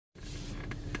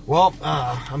Well,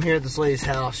 I'm here at this lady's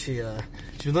house. She's been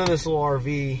living in this little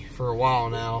RV for a while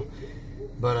now,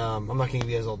 but I'm not gonna give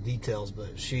you guys all details.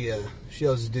 But she owes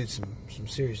this dude some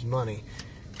serious money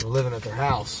for living at their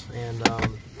house, and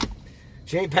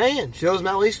she ain't paying. She owes him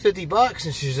at least $50,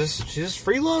 and she's just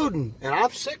freeloading, and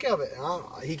I'm sick of it.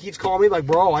 He keeps calling me like,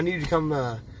 bro, I need you to come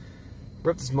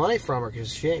rip this money from her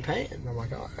because she ain't paying. And I'm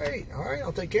like, all right,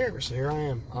 I'll take care of her. So here I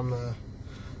am. I'm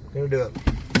gonna do it.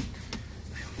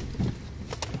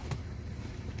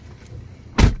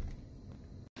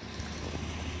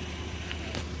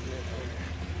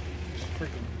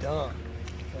 Freaking dumb.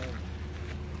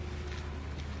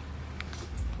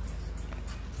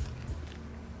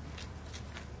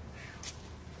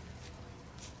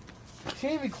 She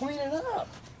ain't even cleaning it up.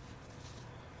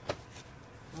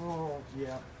 Oh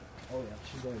yeah. Oh yeah,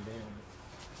 she's going down.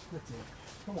 That's it.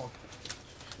 Come on.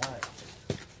 Alright.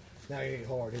 Now you're getting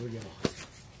hard. Here we go.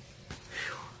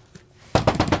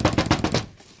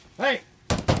 Hey!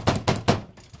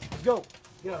 Let's go.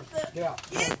 Get out. Get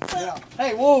out. Get out.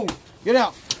 Hey, whoa! Get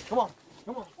out. Come on.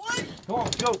 Come on. What? Come on,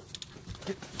 let's go.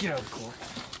 Get out of the car.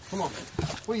 Come on.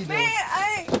 What are you doing?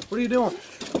 Man, What are you doing?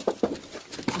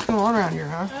 What's going on around here,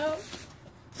 huh? Oh.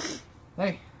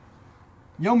 Hey,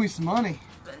 you owe me some money.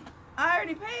 I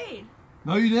already paid.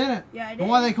 No, you didn't. Yeah, I did. Then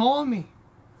why are they calling me?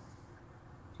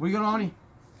 What you got on you?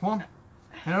 Come on.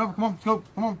 Hand it over. Come on. Let's go.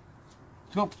 Come on.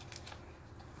 Let's go.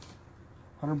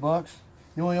 $100.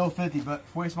 You only owe 50, but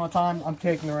for waste my time, I'm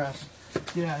taking the rest.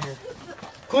 Get out of here.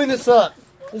 Clean this up.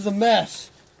 This is a mess.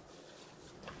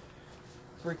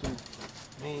 Freaking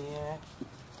maniac.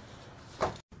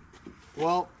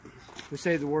 Well, we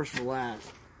saved the worst for last.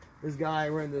 This guy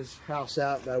rented this house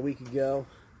out about a week ago.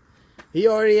 He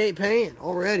already ain't paying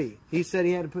already. He said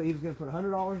he was going to put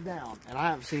 $100 down, and I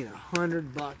haven't seen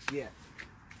 $100 yet.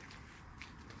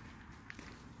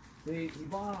 He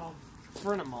bought off a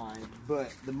friend of mine,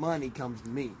 but the money comes to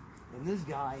me. And this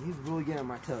guy, he's really getting on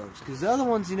my toes. Because the other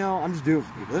ones, you know, I'm just doing it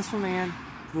for people. This one, man,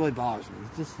 really bothers me.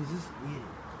 He's just idiot.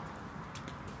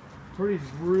 Pretty's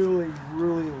really,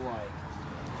 really like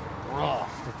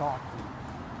rough to talk to.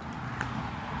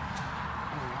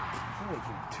 It's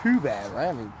not too bad, right?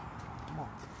 I mean, come on.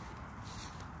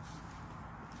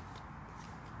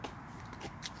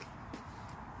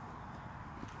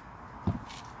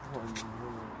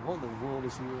 What in the world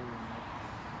is he in?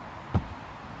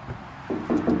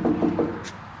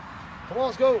 Come on,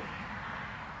 let's go.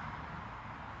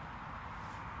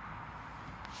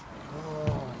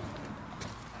 Oh.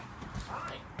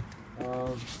 Hi.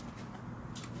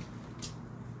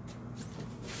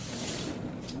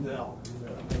 No.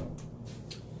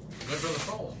 Good for the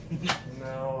soul.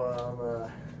 No,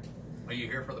 Are you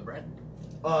here for the bread?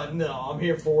 no, I'm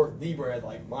here for the bread,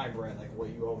 like my bread, like what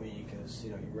you owe me, because,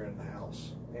 you know, you rented the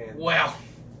house. And Well,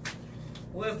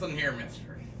 listen here,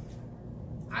 mister.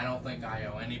 I don't think I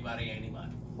owe anybody any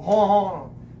money. hold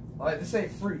on. Like, this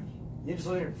ain't free. You just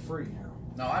live here for free now.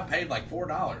 No, I paid like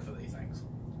 $4 for these things.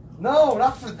 No,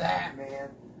 not for that, man.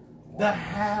 The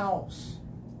house.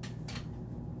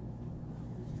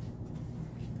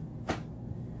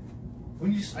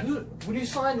 When you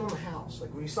signed on the house,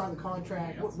 like when you signed the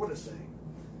contract, Yes. what did it say?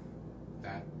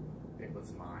 That it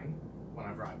was mine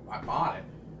whenever I bought it.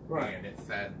 Right. And it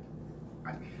said,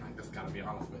 I just gotta be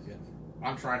honest with you.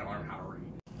 I'm trying to learn how to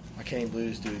read. I can't even believe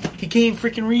this dude. He can't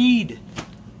freaking read.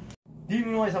 Do you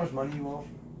even realize how much money you owe?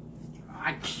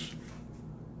 I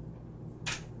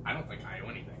don't think I owe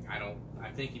anything. I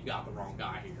think you've got the wrong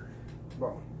guy here.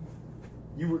 Bro,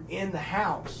 you were in the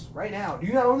house right now. Do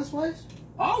you not own this place?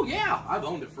 Oh yeah, I've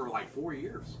owned it for like 4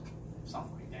 years.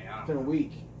 Something like that. I It's don't been a know.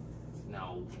 week.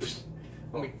 No.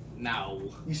 I mean,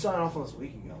 no. You signed off on this a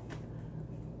week ago.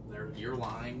 You're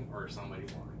lying or somebody's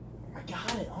lying. I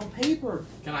got it on paper.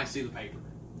 Can I see the paper?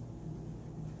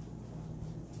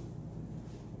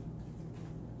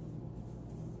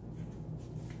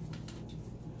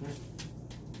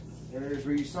 There's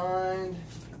where you signed,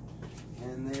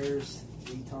 and there's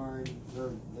the time,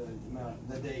 or the amount,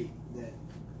 the date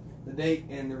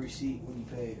and the receipt when you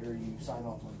paid or you signed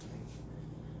off on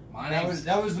things.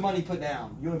 That was the money put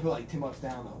down. You only put like $10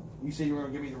 down though. You said you were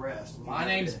gonna give me the rest. My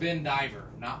name's Ben Diver,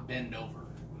 not Bend Over.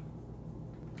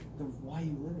 Then why are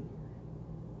you living here?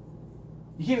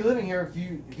 You can't be living here if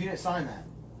you didn't sign that.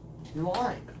 You're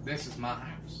lying. This is my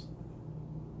house.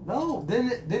 No,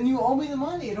 then you owe me the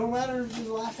money. It don't matter if you're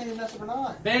the last thing to mess up or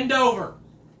not. Bend over.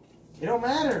 It don't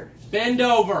matter. Bend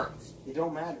over. It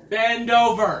don't matter. Bend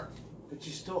over. But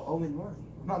you still owe me the money.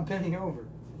 I'm not bending over.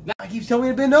 Now he keeps telling me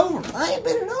to bend over. I ain't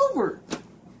bending over.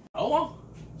 Oh well.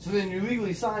 So then you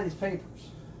legally sign these papers.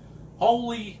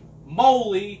 Holy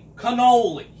moly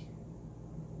cannoli.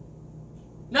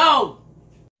 No!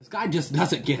 This guy just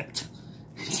doesn't get it.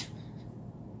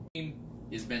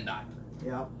 Is bend diver.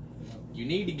 Yeah. You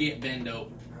need to get bend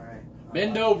over. Alright.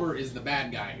 Bend over is the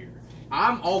bad guy here.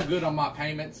 I'm all good on my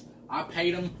payments. I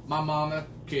paid them. My mama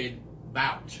could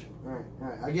vouch. Alright.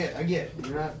 I get it.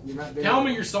 You're not Tell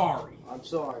me you're sorry. I'm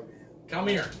sorry, man. Come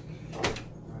here. Alright,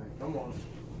 come on.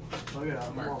 Look it up.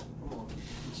 Come on.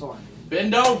 I'm sorry, man.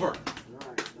 Bend over.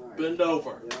 Alright. Bend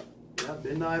over. Yep.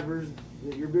 Bend divers.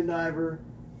 You're bend diver,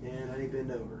 and I need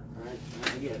bend over. Alright.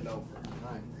 I get it. Over.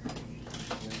 Alright.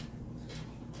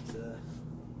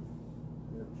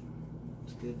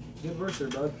 It's good. Good verse there,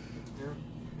 bud. Yeah.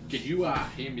 Could you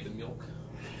hand me the milk?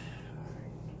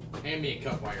 Hand me a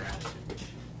cup while you're at it.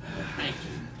 Thank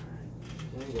you.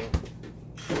 There you go.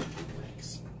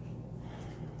 Thanks.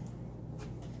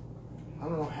 I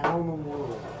don't know how in the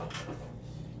world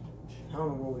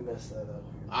we messed that up.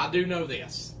 I do know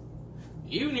this.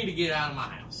 You need to get out of my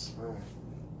house.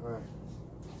 Alright.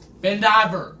 Bend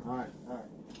diver. Alright.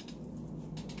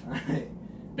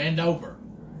 Bend over.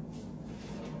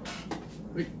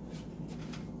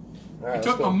 Alright. He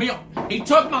took my milk. He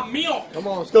took my milk. Come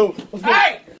on, let's go. Let's go.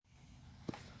 Hey!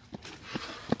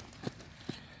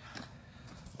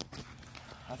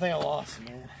 I think I lost it,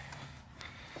 man.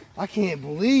 I can't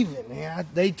believe it, man.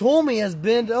 They told me it's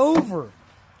bent over.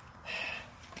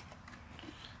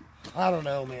 I don't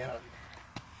know, man.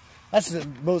 That's the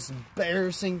most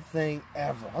embarrassing thing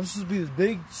ever. I'm supposed to be this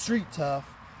big street tough,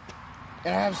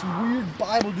 and I have some weird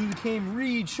Bible dude that can't even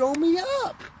read show me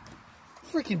up.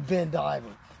 Freaking bend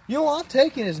diver. You know what? I'm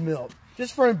taking his milk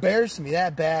just for embarrassing me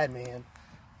that bad, man.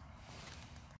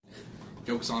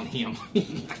 Joke's on him.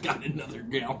 I got another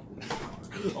gallon.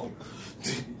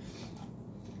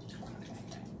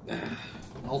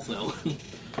 Also,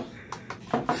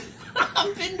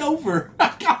 bend over.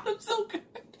 I got him so good.